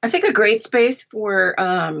 I think a great space for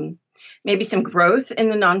maybe some growth in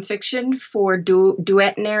the nonfiction for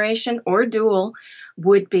duet narration or dual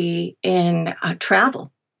would be in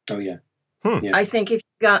travel. Oh, yeah. Yeah. I think if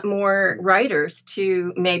you got more writers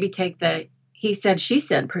to maybe take the he said, she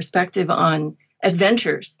said perspective on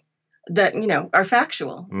adventures that, are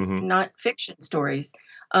factual, not fiction stories,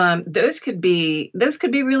 those could be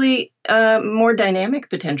really more dynamic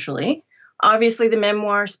potentially. Obviously, the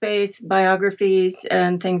memoir space, biographies,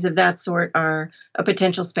 and things of that sort are a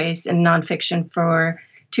potential space in nonfiction for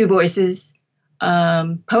two voices.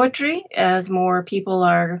 Poetry, as more people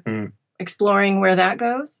are exploring where that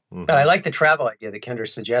goes. But I like the travel idea that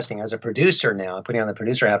Kendra's suggesting. As a producer now, putting on the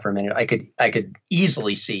producer hat for a minute, I could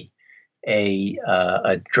easily see a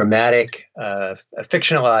dramatic, a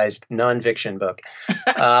fictionalized nonfiction book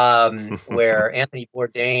where Anthony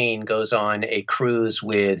Bourdain goes on a cruise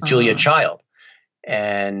with Julia Child,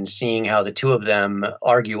 and seeing how the two of them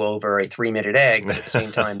argue over a 3-minute egg, but at the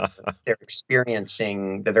same time they're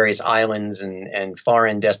experiencing the various islands and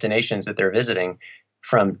foreign destinations that they're visiting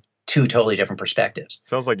from two totally different perspectives.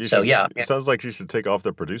 Sounds like you should. Yeah. It sounds like you should take off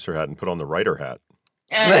the producer hat and put on the writer hat.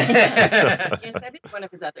 Yes, that is one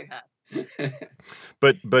of his other hats.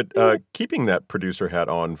 But keeping that producer hat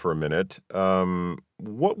on for a minute,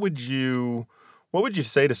 what would you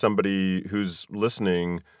say to somebody who's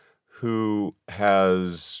listening who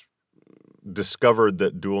has discovered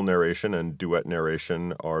that dual narration and duet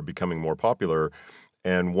narration are becoming more popular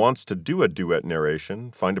and wants to do a duet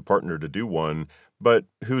narration, find a partner to do one, but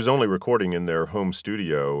who's only recording in their home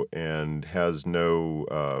studio and has no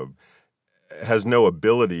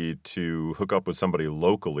ability to hook up with somebody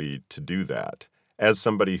locally to do that? As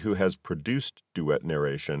somebody who has produced duet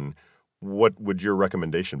narration, what would your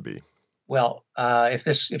recommendation be? Well,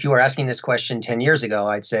 if you were asking this question 10 years ago,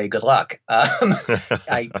 I'd say good luck.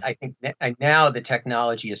 I think now the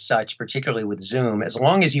technology is such, particularly with Zoom, as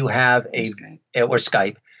long as you have or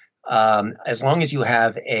Skype, as long as you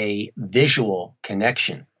have a visual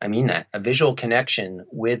connection, I mean that, a visual connection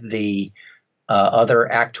with the other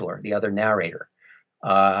actor, the other narrator.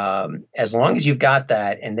 As long as you've got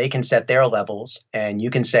that and they can set their levels and you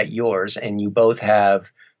can set yours and you both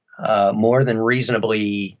have more than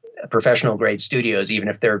reasonably professional grade studios, even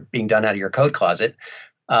if they're being done out of your coat closet.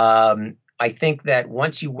 I think that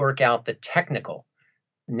once you work out the technical,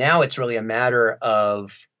 now it's really a matter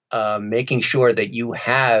of making sure that you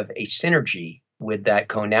have a synergy with that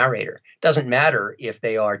co-narrator. It doesn't matter if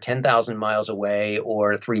they are 10,000 miles away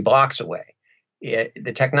or 3 blocks away.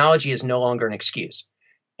 The technology is no longer an excuse.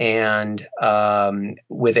 And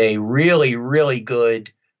with a really, really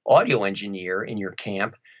good audio engineer in your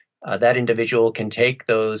camp, that individual can take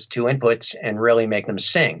those 2 inputs and really make them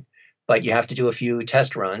sing. But you have to do a few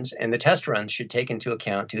test runs, and the test runs should take into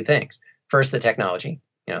account 2 things. First, the technology.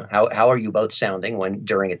 How are you both sounding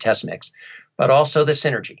during a test mix? But also the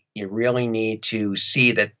synergy. You really need to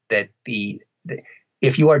see that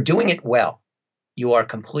if you are doing it well, you are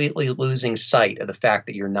completely losing sight of the fact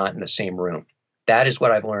that you're not in the same room. That is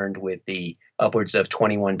what I've learned with the upwards of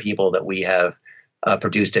 21 people that we have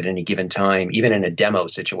produced at any given time, even in a demo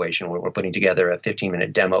situation where we're putting together a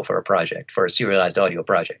 15-minute demo for a project, for a serialized audio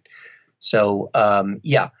project. So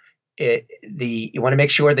you want to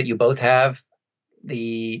make sure that you both have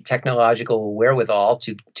the technological wherewithal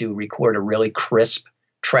to record a really crisp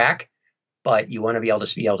track, but you want to be able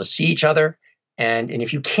to see each other. And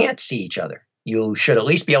if you can't see each other, you should at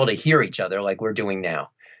least be able to hear each other like we're doing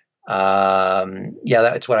now.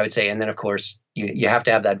 That's what I would say. And then, of course, you have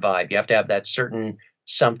to have that vibe. You have to have that certain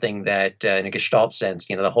something that, in a Gestalt sense,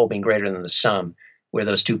 the whole being greater than the sum, where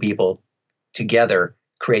those two people together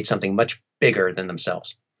create something much bigger than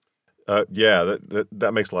themselves.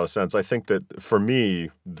 That makes a lot of sense. I think that for me,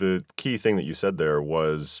 the key thing that you said there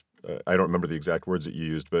was, I don't remember the exact words that you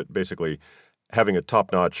used, but basically having a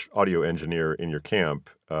top-notch audio engineer in your camp,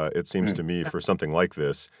 it seems to me for something like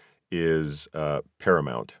this is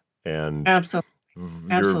paramount. And Absolutely.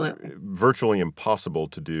 you're virtually impossible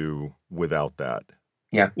to do without that.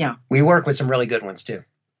 Yeah. We work with some really good ones too.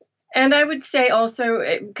 And I would say also,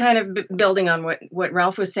 kind of building on what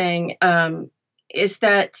Ralph was saying, is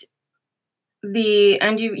that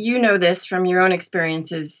and you know this from your own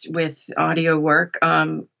experiences with audio work,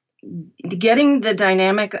 getting the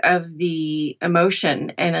dynamic of the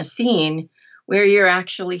emotion in a scene where you're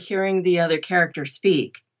actually hearing the other character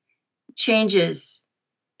speak changes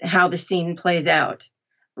how the scene plays out,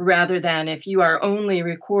 rather than if you are only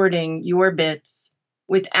recording your bits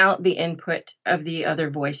without the input of the other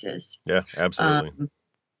voices. Yeah, absolutely.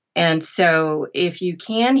 And so if you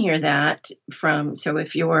can hear that so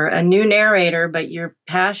if you're a new narrator, but your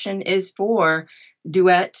passion is for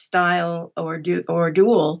duet style or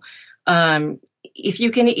dual, if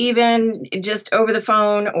you can even just over the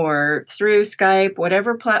phone or through Skype,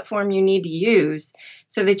 whatever platform you need to use,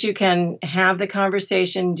 so that you can have the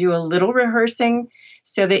conversation, do a little rehearsing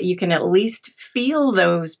so that you can at least feel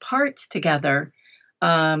those parts together.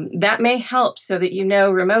 That may help so that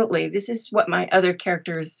remotely, this is what my other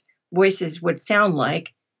characters' voices would sound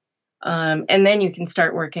like. And then you can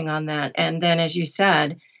start working on that. And then, as you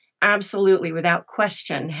said, absolutely, without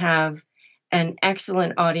question, have an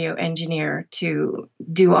excellent audio engineer to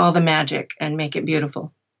do all the magic and make it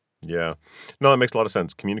beautiful. Yeah. No, that makes a lot of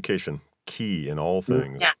sense. Communication, key in all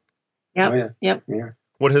things. Yeah. Yep. Oh, yeah. Yep. Yeah.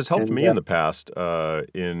 What has helped me in the past,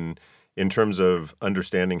 in terms of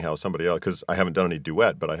understanding how somebody else, because I haven't done any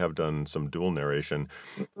duet, but I have done some dual narration.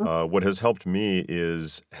 What has helped me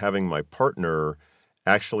is having my partner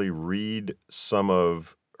actually read some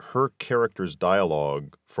of her character's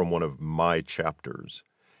dialogue from one of my chapters.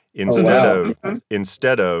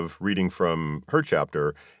 Instead of reading from her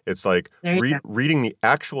chapter, it's like reading the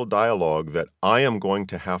actual dialogue that I am going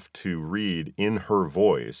to have to read in her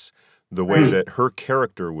voice, the way that her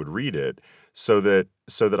character would read it, so that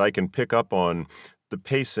I can pick up on the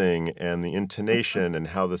pacing and the intonation and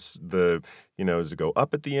how does it go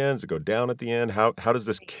up at the end? Does it go down at the end? How does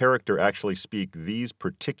this character actually speak these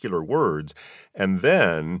particular words? And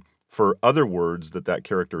then for other words that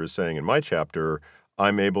character is saying in my chapter,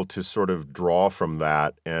 I'm able to sort of draw from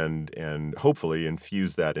that and hopefully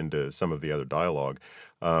infuse that into some of the other dialogue.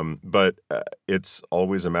 But it's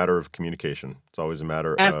always a matter of communication. It's always a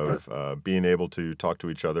matter of being able to talk to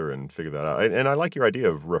each other and figure that out. And I like your idea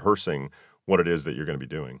of rehearsing what it is that you're going to be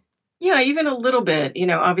doing. Yeah, even a little bit.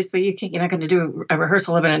 Obviously you're not going to do a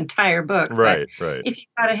rehearsal of an entire book. Right. If you've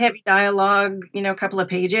got a heavy dialogue, a couple of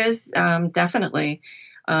pages, definitely.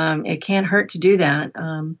 It can't hurt to do that.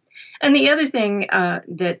 And the other thing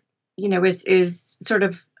that, is sort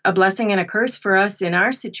of a blessing and a curse for us in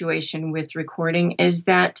our situation with recording is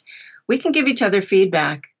that we can give each other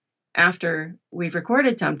feedback after we've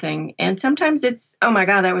recorded something. And sometimes it's, oh my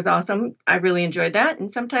God, that was awesome. I really enjoyed that. And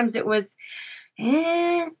sometimes it was,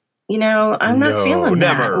 I'm not feeling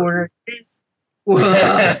that. Or this.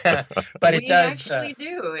 But it does. Actually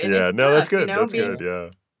do. And yeah, it's no, tough, that's good. That's good. Yeah.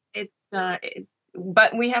 It's,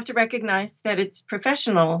 but we have to recognize that it's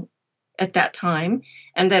professional at that time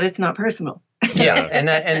and that it's not personal. Yeah, and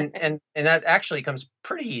that actually comes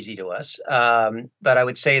pretty easy to us. But I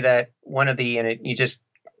would say that you just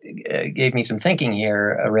gave me some thinking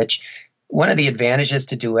here, Rich. One of the advantages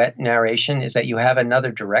to duet narration is that you have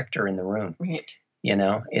another director in the room. Right.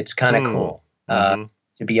 It's kind of cool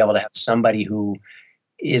to be able to have somebody who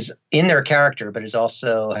is in their character, but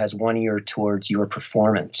also has one ear towards your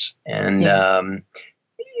performance. And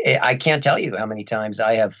I can't tell you how many times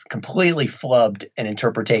I have completely flubbed an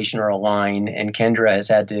interpretation or a line, and Kendra has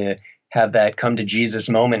had to have that come to Jesus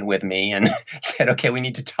moment with me and said, okay, we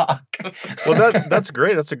need to talk. Well, that's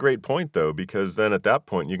great. That's a great point, though, because then at that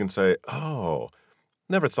point you can say, oh,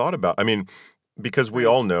 never thought about, Because we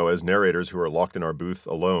all Right. know, as narrators who are locked in our booth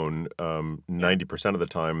alone, 90% of the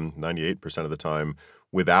time, 98% of the time,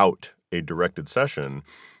 without a directed session,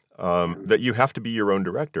 Yeah. that you have to be your own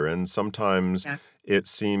director. And sometimes Yeah. it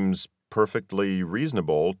seems perfectly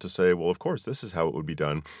reasonable to say, well, of course, this is how it would be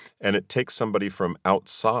done. And it takes somebody from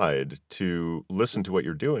outside to listen to what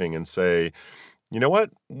you're doing and say, you know what?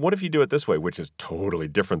 What if you do it this way, which is totally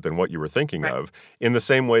different than what you were thinking Right. of, in the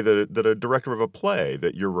same way that a director of a play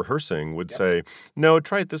that you're rehearsing would Yep. say, no,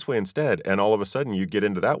 try it this way instead. And all of a sudden you get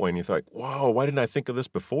into that way and you think, whoa, why didn't I think of this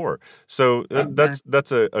before? So Exactly.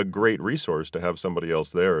 that's a great resource to have somebody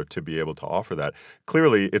else there to be able to offer that.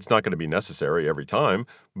 Clearly, it's not going to be necessary every time,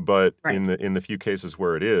 but Right. in the few cases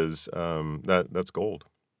where it is, that's gold.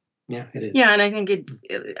 Yeah, it is. Yeah, and I think it's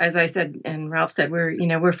as I said and Ralph said,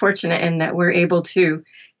 we're fortunate in that we're able to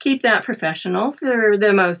keep that professional for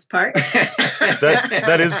the most part.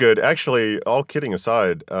 That is good. Actually, all kidding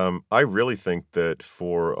aside, I really think that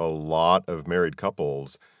for a lot of married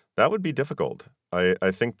couples, that would be difficult.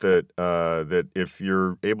 I think that if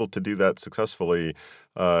you're able to do that successfully,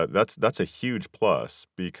 that's a huge plus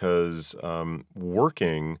because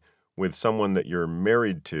working with someone that you're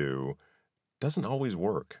married to doesn't always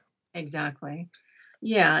work. Exactly.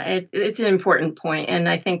 Yeah, it's an important point, and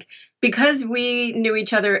I think because we knew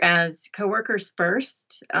each other as coworkers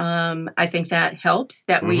first, I think that helps.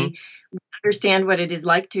 That Hmm. we understand what it is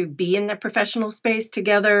like to be in the professional space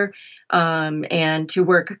together, and to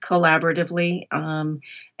work collaboratively.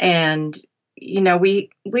 And we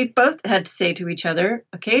both had to say to each other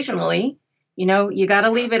occasionally, you got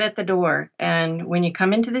to leave it at the door, and when you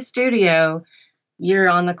come into the studio, you're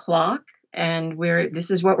on the clock, and this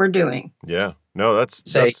is what we're doing. Yeah. No,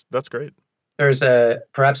 Say that's great. there's a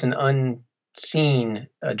perhaps an unseen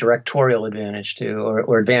directorial advantage to,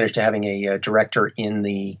 or advantage to having a, director in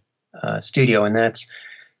the studio, and that's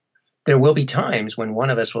there will be times when one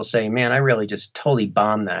of us will say, "Man, I really just totally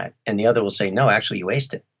bombed that," and the other will say, "No, actually, you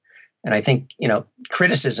aced it." And I think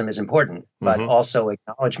criticism is important, but Hmm. also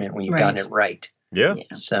acknowledgement when you've gotten Right. it right. Yeah. Yeah.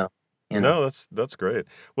 So, you know, No, that's great.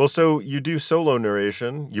 Well, so you do solo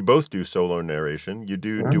narration. You both do solo narration. You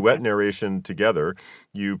do mhm. duet narration together.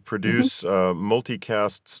 You Mhm. produce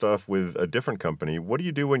multicast stuff with a different company. What do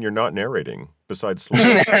you do when you're not narrating besides sleep?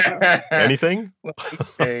 Anything? Well, these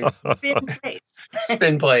days, Spin plates.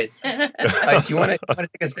 spin plates. Do you want to take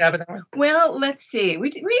a stab at that one? Well, let's see. We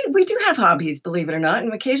do have hobbies, believe it or not,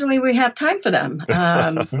 and occasionally we have time for them.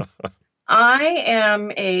 Mhm. I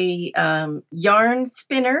am a yarn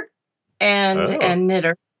spinner Oh, and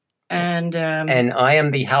knitter, and And I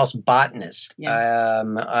am the house botanist. yes,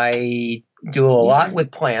 I do a lot yeah.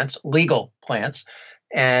 with plants, legal plants,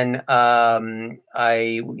 and we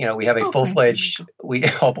have a All full plants are fledged. legal. We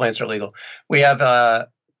all plants are legal. We have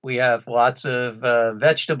we have lots of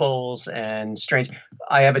vegetables and strange.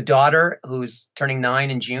 I have a daughter who's turning 9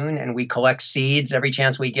 in June, and we collect seeds every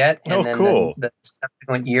chance we get, oh, and then cool. the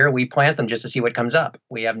subsequent year we plant them just to see what comes up.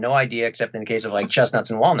 We have no idea, except in the case of like chestnuts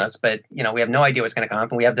and walnuts, but we have no idea what's going to come up.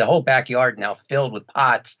 And we have the whole backyard now filled with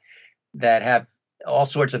pots that have all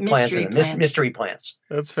sorts of plants in Mystery them, plants. mystery plants.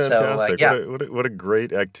 That's So fantastic. yeah, What a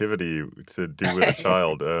great activity to do with a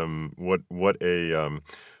child. What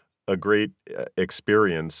a great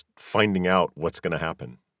experience finding out what's going to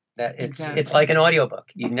happen. that it's Exactly. like an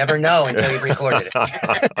audiobook. You never know until you've recorded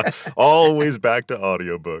it. Always back to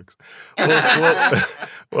audiobooks. Well,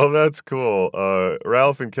 well, that's cool.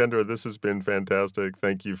 Ralph and Kendra, this has been fantastic.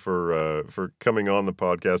 Thank you for coming on the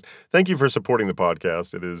podcast. Thank you for supporting the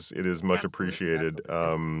podcast. It is much Absolutely. appreciated.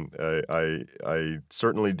 I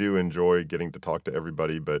certainly do enjoy getting to talk to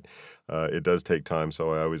everybody, but it does take time.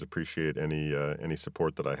 So I always appreciate any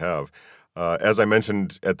support that I have. As I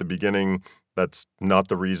mentioned at the beginning, that's not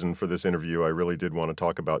the reason for this interview. I really did want to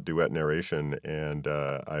talk about duet narration, and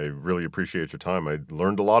I really appreciate your time. I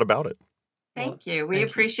learned a lot about it. Well, Thank you. We thank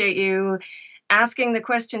you. appreciate you asking the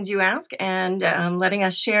questions you ask and letting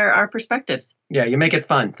us share our perspectives. Yeah, you make it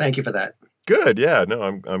fun. Thank you for that. Good, yeah. No,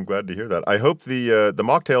 I'm glad to hear that. I hope the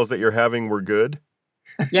mocktails that you're having were good.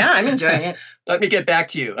 Yeah, I'm enjoying it. Let me get back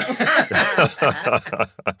to you.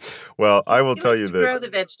 Well, I will He tell likes you to that grow the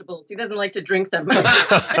vegetables. He doesn't like to drink them.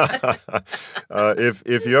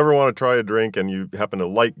 if you ever want to try a drink and you happen to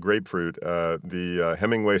like grapefruit, the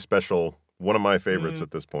Hemingway Special, one of my favorites Mm,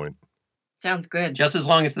 at this point. sounds good. Just as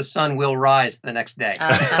long as the sun will rise the next day.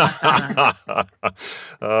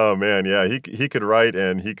 Oh man, yeah, he could write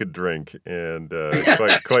and he could drink, and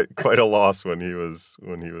quite a loss when he was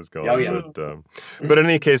Oh gone. yeah. Mm. But in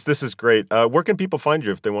any case, this is great. Where can people find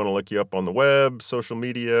you if they want to look you up on the web, social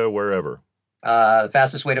media, wherever? The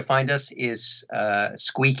fastest way to find us is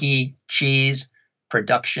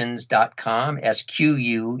squeakycheeseproductions.com,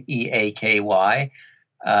 SQUEAKY.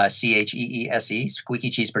 CHEESE,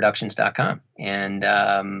 squeakycheeseproductions.com. And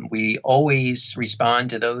we always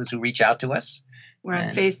respond to those who reach out to us. We're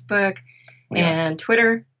on Facebook and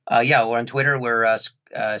Twitter. Yeah, we're on Twitter. We're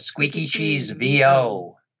Squeaky Cheese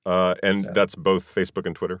VO. And that's both Facebook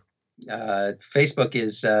and Twitter? Facebook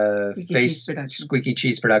is Squeaky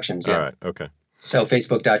Cheese Productions. Yeah. All right, okay. So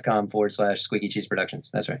facebook.com/Squeaky Cheese Productions.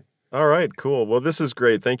 That's right. All right, cool. Well, this is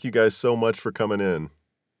great. Thank you guys so much for coming in.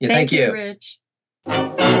 Yeah, thank you, Rich.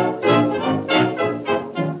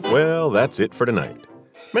 Well, that's it for tonight.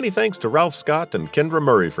 Many thanks to Ralph Scott and Kendra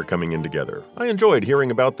Murray for coming in together. I enjoyed hearing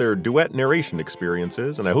about their duet narration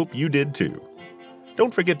experiences, and I hope you did too.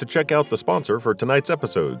 Don't forget to check out the sponsor for tonight's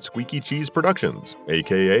episode, Squeaky Cheese Productions,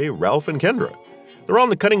 aka Ralph and Kendra. They're on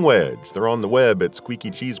the cutting wedge. They're on the web at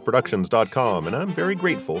squeakycheeseproductions.com, and I'm very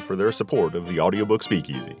grateful for their support of the audiobook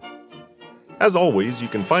Speakeasy. As always, you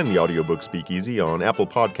can find the audiobook Speakeasy on Apple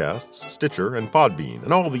Podcasts, Stitcher, and Podbean,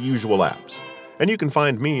 and all the usual apps. And you can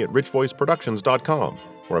find me at richvoiceproductions.com,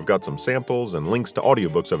 where I've got some samples and links to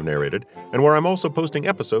audiobooks I've narrated, and where I'm also posting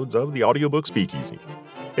episodes of the audiobook Speakeasy.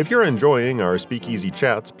 If you're enjoying our Speakeasy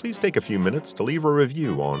chats, please take a few minutes to leave a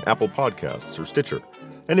review on Apple Podcasts or Stitcher.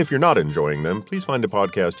 And if you're not enjoying them, please find a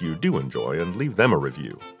podcast you do enjoy and leave them a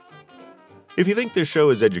review. If you think this show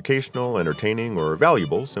is educational, entertaining, or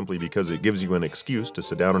valuable simply because it gives you an excuse to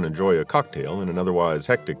sit down and enjoy a cocktail in an otherwise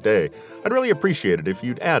hectic day, I'd really appreciate it if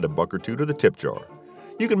you'd add $1 or $2 to the tip jar.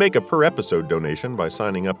 You can make a per-episode donation by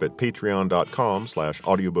signing up at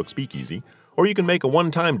patreon.com/audiobookspeakeasy, or you can make a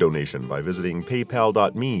one-time donation by visiting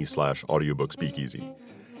paypal.me/audiobookspeakeasy.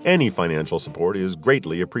 Any financial support is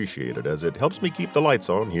greatly appreciated as it helps me keep the lights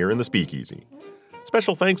on here in the Speakeasy.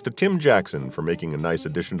 Special thanks to Tim Jackson for making a nice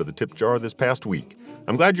addition to the tip jar this past week.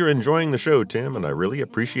 I'm glad you're enjoying the show, Tim, and I really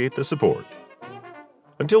appreciate the support.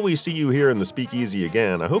 Until we see you here in the Speakeasy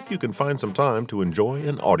again, I hope you can find some time to enjoy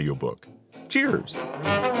an audiobook. Cheers!